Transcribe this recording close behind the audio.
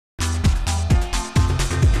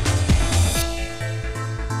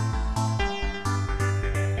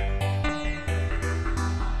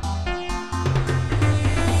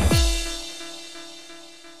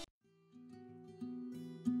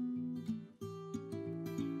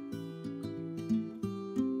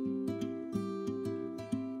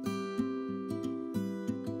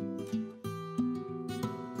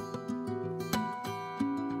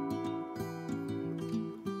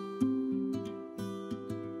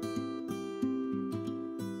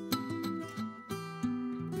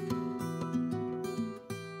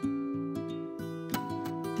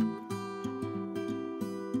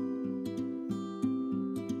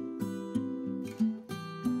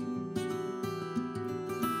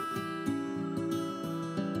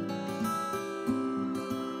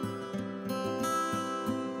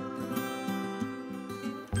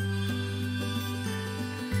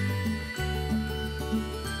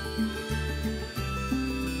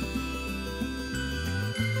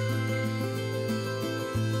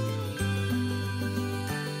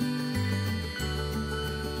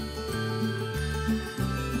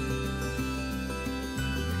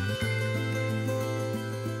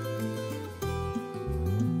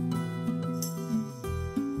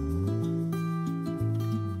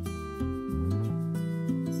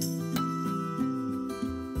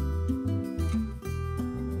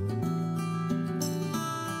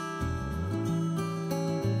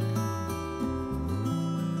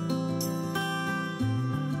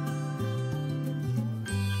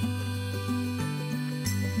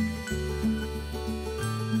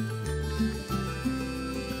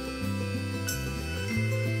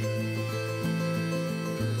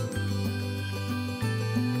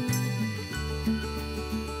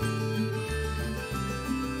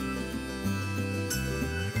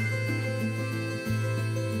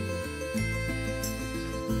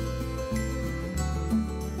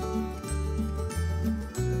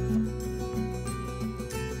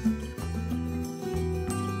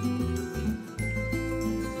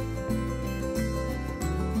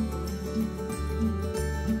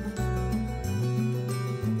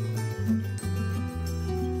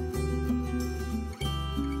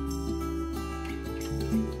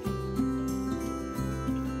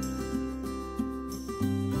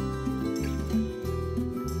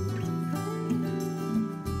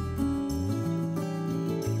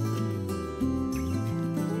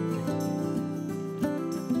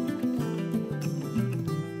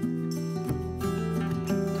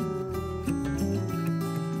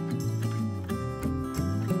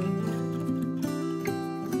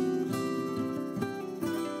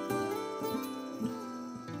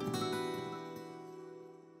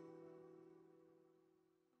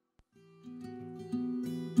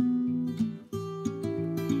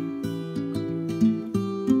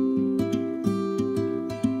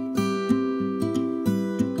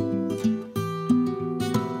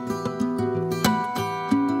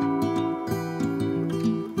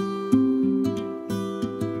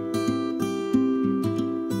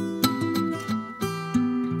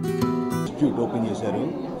Institute open చేశారు.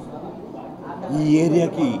 ఈ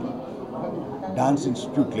ఏరియాకి డాన్స్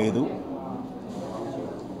ఇన్స్టిట్యూట్ లేదు.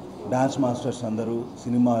 డాన్స్ మాస్టర్స్ అందరూ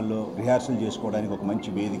సినిమాల్లో రిహార్సల్ చేసుకోవడానికి ఒక మంచి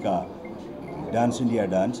వేదిక డాన్స్ ఇండియా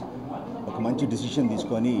డాన్స్. ఒక మంచి డిసిషన్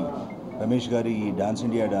తీసుకొని రమేష్ గారు ఈ dance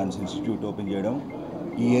India dance institute open చేయడం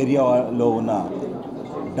ఈ ఏరియాలో ఉన్న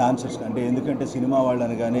డాన్సర్స్ అంటే, ఎందుకంటే సినిమా వాళ్ళు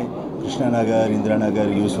అనగానే కృష్ణానగర్,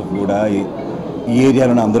 ఇందిరానగర్, యూసుఫ్ కూడా ఈ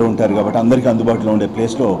ఏరియాలోనే అందరూ ఉంటారు కాబట్టి అందరికీ అందుబాటులో ఉండే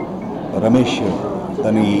ప్లేస్లో రమేష్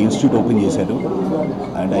తను ఈ ఇన్స్టిట్యూట్ ఓపెన్ చేశారు.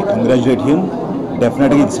 And I congratulate him.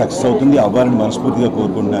 డెఫినెట్గా ఇది సక్సెస్ అవుతుంది, అవ్వాలని మనస్ఫూర్తిగా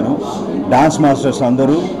కోరుకుంటున్నాను. డాన్స్ మాస్టర్స్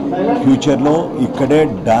అందరూ ఫ్యూచర్లో ఇక్కడే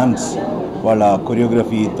డాన్స్ వాళ్ళ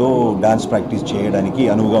కొరియోగ్రఫీతో డాన్స్ ప్రాక్టీస్ చేయడానికి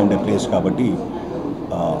అనువుగా ఉండే ప్లేస్ కాబట్టి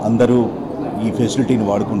అందరూ ఈ ఫెసిలిటీని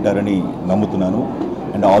వాడుకుంటారని నమ్ముతున్నాను.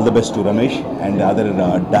 And all the best to Ramesh and other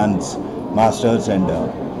dance masters and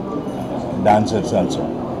dancers also.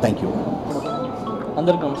 Thank you.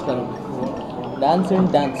 అందరికీ నమస్కారం. డాన్స్ అండ్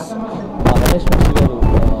డాన్స్ మా రమేష్ మిశ్రీ గారు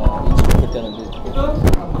ఇన్స్టిట్యూట్ పెట్టానండి.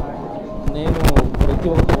 నేను ప్రతి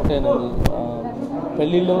ఒక్కటి ఒకటేనండి,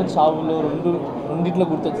 పెళ్ళిళ్ళు చావులు రెండిట్లో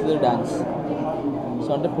గుర్తొచ్చేది డ్యాన్స్. సో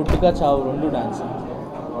అంటే పుట్టుక చావు రెండు డ్యాన్స్.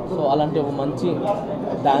 సో అలాంటి ఒక మంచి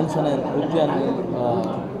డ్యాన్స్ అనే నృత్యాన్ని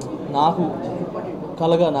నాకు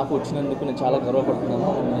కళగా నాకు వచ్చినందుకు నేను చాలా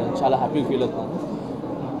గర్వపడుతున్నాను. నేను చాలా హ్యాపీ ఫీల్ అవుతున్నాను.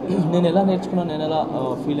 నేను ఎలా నేర్చుకున్నాను, నేను ఎలా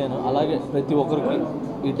ఫీల్ అయ్యాను, అలాగే ప్రతి ఒక్కరికి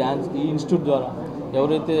ఈ డ్యాన్స్ ఈ ఇన్స్టిట్యూట్ ద్వారా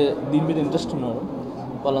ఎవరైతే దీని మీద ఇంట్రెస్ట్ ఉన్నారో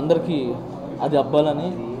వాళ్ళందరికీ అది అవ్వాలని,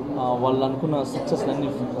 వాళ్ళు అనుకున్న సక్సెస్ అన్నీ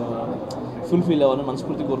ఫుల్ఫిల్ అవ్వాలని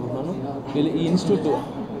మనస్ఫూర్తి కోరుకుంటున్నాను. ఈ ఇన్స్టిట్యూట్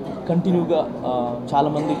కంటిన్యూగా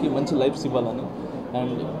చాలామందికి మంచి లైఫ్స్ ఇవ్వాలని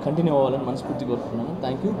అండ్ కంటిన్యూ అవ్వాలని మనస్ఫూర్తి కోరుకుంటున్నాను.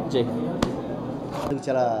 Thank you. జై హింద్.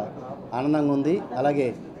 చాలా ఆనందంగా ఉంది. అలాగే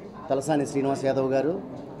తలసాని శ్రీనివాస్ యాదవ్ గారు,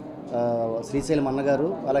 శ్రీశైలం అన్నగారు,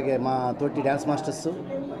 అలాగే మా తోటి డ్యాన్స్ మాస్టర్స్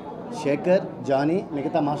శేఖర్, జానీ,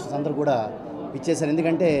 మిగతా మాస్టర్స్ అందరూ కూడా ఇచ్చేశారు.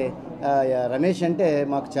 ఎందుకంటే రమేష్ అంటే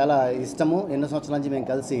మాకు చాలా ఇష్టము. ఎన్నో సంవత్సరాల నుంచి మేము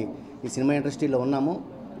కలిసి ఈ సినిమా ఇండస్ట్రీలో ఉన్నాము.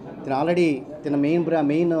 తను ఆల్రెడీ తన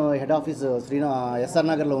మెయిన్ హెడ్ ఆఫీస్ ఎస్ఆర్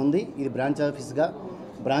నగర్లో ఉంది. ఇది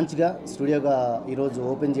బ్రాంచ్గా స్టూడియోగా ఈరోజు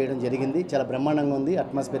ఓపెన్ చేయడం జరిగింది. చాలా బ్రహ్మాండంగా ఉంది.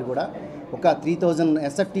 అట్మాస్ఫియర్ కూడా ఒక 3000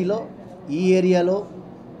 SFTలో ఈ ఏరియాలో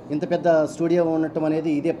ఇంత పెద్ద స్టూడియో ఉండటం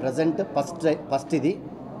అనేది ఇదే ఫస్ట్ ఇది.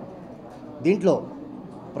 దీంట్లో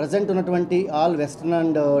ప్రజెంట్ ఉన్నటువంటి ఆల్ వెస్ట్రన్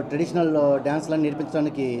అండ్ ట్రెడిషనల్ డ్యాన్స్లను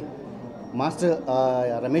నేర్పించడానికి మాస్టర్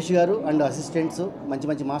రమేష్ గారు అండ్ అసిస్టెంట్స్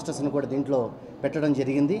మంచి మాస్టర్స్ని కూడా దీంట్లో పెట్టడం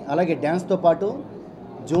జరిగింది. అలాగే డ్యాన్స్తో పాటు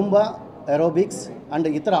జూంబా, ఏరోబిక్స్ అండ్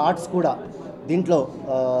ఇతర ఆర్ట్స్ కూడా దీంట్లో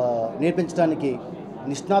నేర్పించడానికి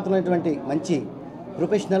నిష్ణాతులైనటువంటి మంచి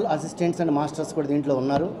ప్రొఫెషనల్ అసిస్టెంట్స్ అండ్ మాస్టర్స్ కూడా దీంట్లో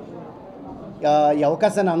ఉన్నారు. ఈ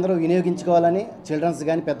అవకాశాన్ని అందరూ వినియోగించుకోవాలని, చిల్డ్రన్స్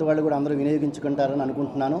కానీ పెద్దవాళ్ళు కూడా అందరూ వినియోగించుకుంటారని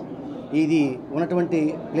అనుకుంటున్నాను. ఇది ఉన్నటువంటి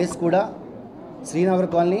ప్లేస్ కూడా శ్రీనగర్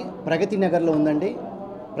కాలనీ ప్రగతి నగర్లో ఉందండి.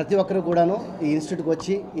 ప్రతి ఒక్కరు కూడాను ఈ ఇన్స్టిట్యూట్కి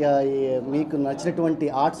వచ్చి మీకు నచ్చినటువంటి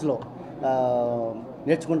ఆర్ట్స్లో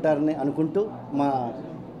నేర్చుకుంటారని అనుకుంటూ మా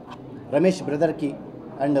రమేష్ బ్రదర్కి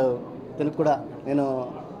అండ్ తనకు కూడా నేను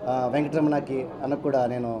వెంకటరమణకి అన్నకు కూడా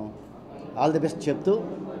నేను ఆల్ ది బెస్ట్ చెప్తూ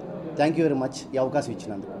థ్యాంక్ యూ వెరీ మచ్ ఈ అవకాశం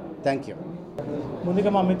ఇచ్చినందుకు. Thank you. ముందుగా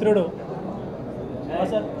మా మిత్రుడు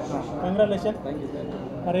సార్ కంగ్రాచులేషన్.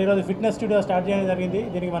 మరి ఈరోజు ఫిట్నెస్ స్టూడియో స్టార్ట్ చేయడం జరిగింది.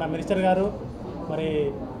 దీనికి మన మినిస్టర్ గారు, మరి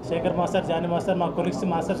శేఖర్ మాస్టర్, జానీ మాస్టర్, మా కొలీగ్స్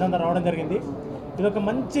మాస్టర్స్ అందరూ రావడం జరిగింది. ఇది ఒక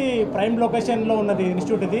మంచి ప్రైమ్ లొకేషన్లో ఉన్నది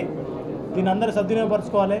ఇన్స్టిట్యూట్. దీన్ని అందరూ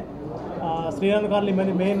సద్వినియోగపరచుకోవాలి. శ్రీరామ్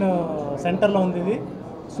కాలనీ మెయిన్ సెంటర్లో ఉంది. ఇది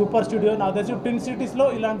సూపర్ స్టూడియో. నాకు తెలిసి ట్విన్ సిటీస్లో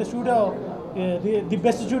ఇలాంటి స్టూడియో ది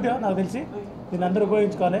బెస్ట్ స్టూడియో నాకు తెలిసి. దీన్ని అందరూ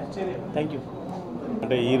ఉపయోగించుకోవాలి. Thank you.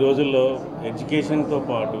 అంటే ఈ రోజుల్లో ఎడ్యుకేషన్తో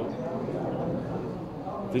పాటు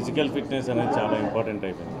ఫిజికల్ ఫిట్నెస్ అనేది చాలా ఇంపార్టెంట్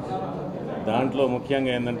అయిపోయింది. దాంట్లో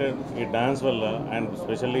ముఖ్యంగా ఏంటంటే ఈ డ్యాన్స్ వల్ల అండ్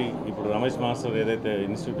స్పెషల్లీ ఇప్పుడు రమేష్ మాస్టర్ ఏదైతే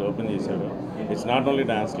ఇన్స్టిట్యూట్ ఓపెన్ చేశారో it's not only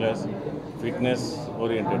dance class, fitness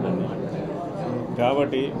oriented అని.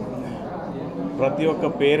 కాబట్టి ప్రతి ఒక్క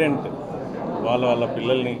పేరెంట్ వాళ్ళ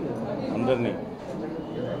పిల్లల్ని అందరినీ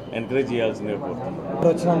ఎంకరేజ్ చేయాల్సిందే కోరుతున్నాను.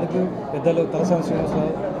 వచ్చినందుకు పెద్దలు తలసాని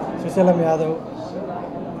శ్రీనివాసరావు, శ్రీశైలం యాదవ్,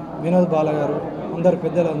 వినోద్ బాల గారు, అందరు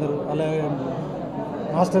పెద్దలు అందరూ, అలాగే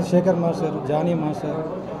master Shekhar master, Johnny master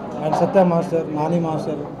and Satya master, Nani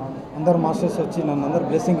master, అందరు మాస్టర్స్ వచ్చి నన్ను అందరు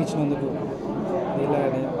బ్లెస్సింగ్ ఇచ్చినందుకు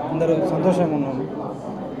ఇలాగని అందరూ సంతోషంగా ఉన్నాము.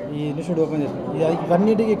 ఈ ఇన్స్టిట్యూట్ ఓపెన్ చేసి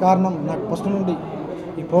ఇవన్నిటికీ కారణం నాకు ఫస్ట్ నుండి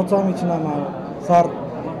ఈ ప్రోత్సాహం ఇచ్చిన మా సార్,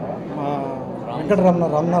 మా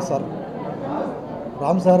వెంకటరమణ సార్,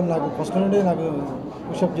 రామ్ సార్ నాకు ఫస్ట్ నుండి నాకు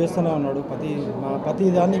పుషప్ చేస్తూనే ఉన్నాడు. ప్రతి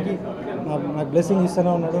దానికి నాకు బ్లెస్సింగ్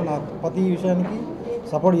ఇస్తూనే ఉన్నాడు. నా ప్రతి విషయానికి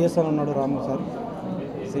సపోర్ట్ చేస్తూనే ఉన్నాడు రామ్ సార్.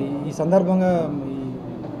 ఈ సందర్భంగా ఈ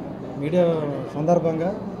మీడియా సందర్భంగా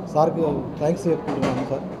సార్కు థ్యాంక్స్ చెప్పుకుంటున్నాను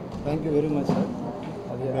sir. Thank you very much sir.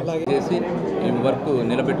 అది అలాగే చేసి ఈ వర్క్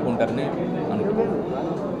నిలబెట్టుకుంటారని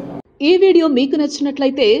అనుకుంటున్నాను. ఈ వీడియో మీకు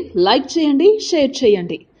నచ్చినట్లయితే లైక్ చేయండి, షేర్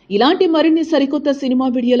చేయండి. ఇలాంటి మరిన్ని సరికొత్త సినిమా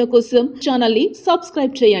వీడియోల కోసం ఛానల్ని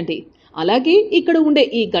సబ్స్క్రైబ్ చేయండి. అలాగే ఇక్కడ ఉండే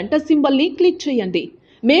ఈ గంట సింబల్ని క్లిక్ చేయండి.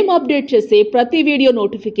 మేము అప్డేట్ చేసే ప్రతి వీడియో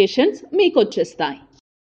నోటిఫికేషన్స్ మీకు వచ్చేస్తాయి.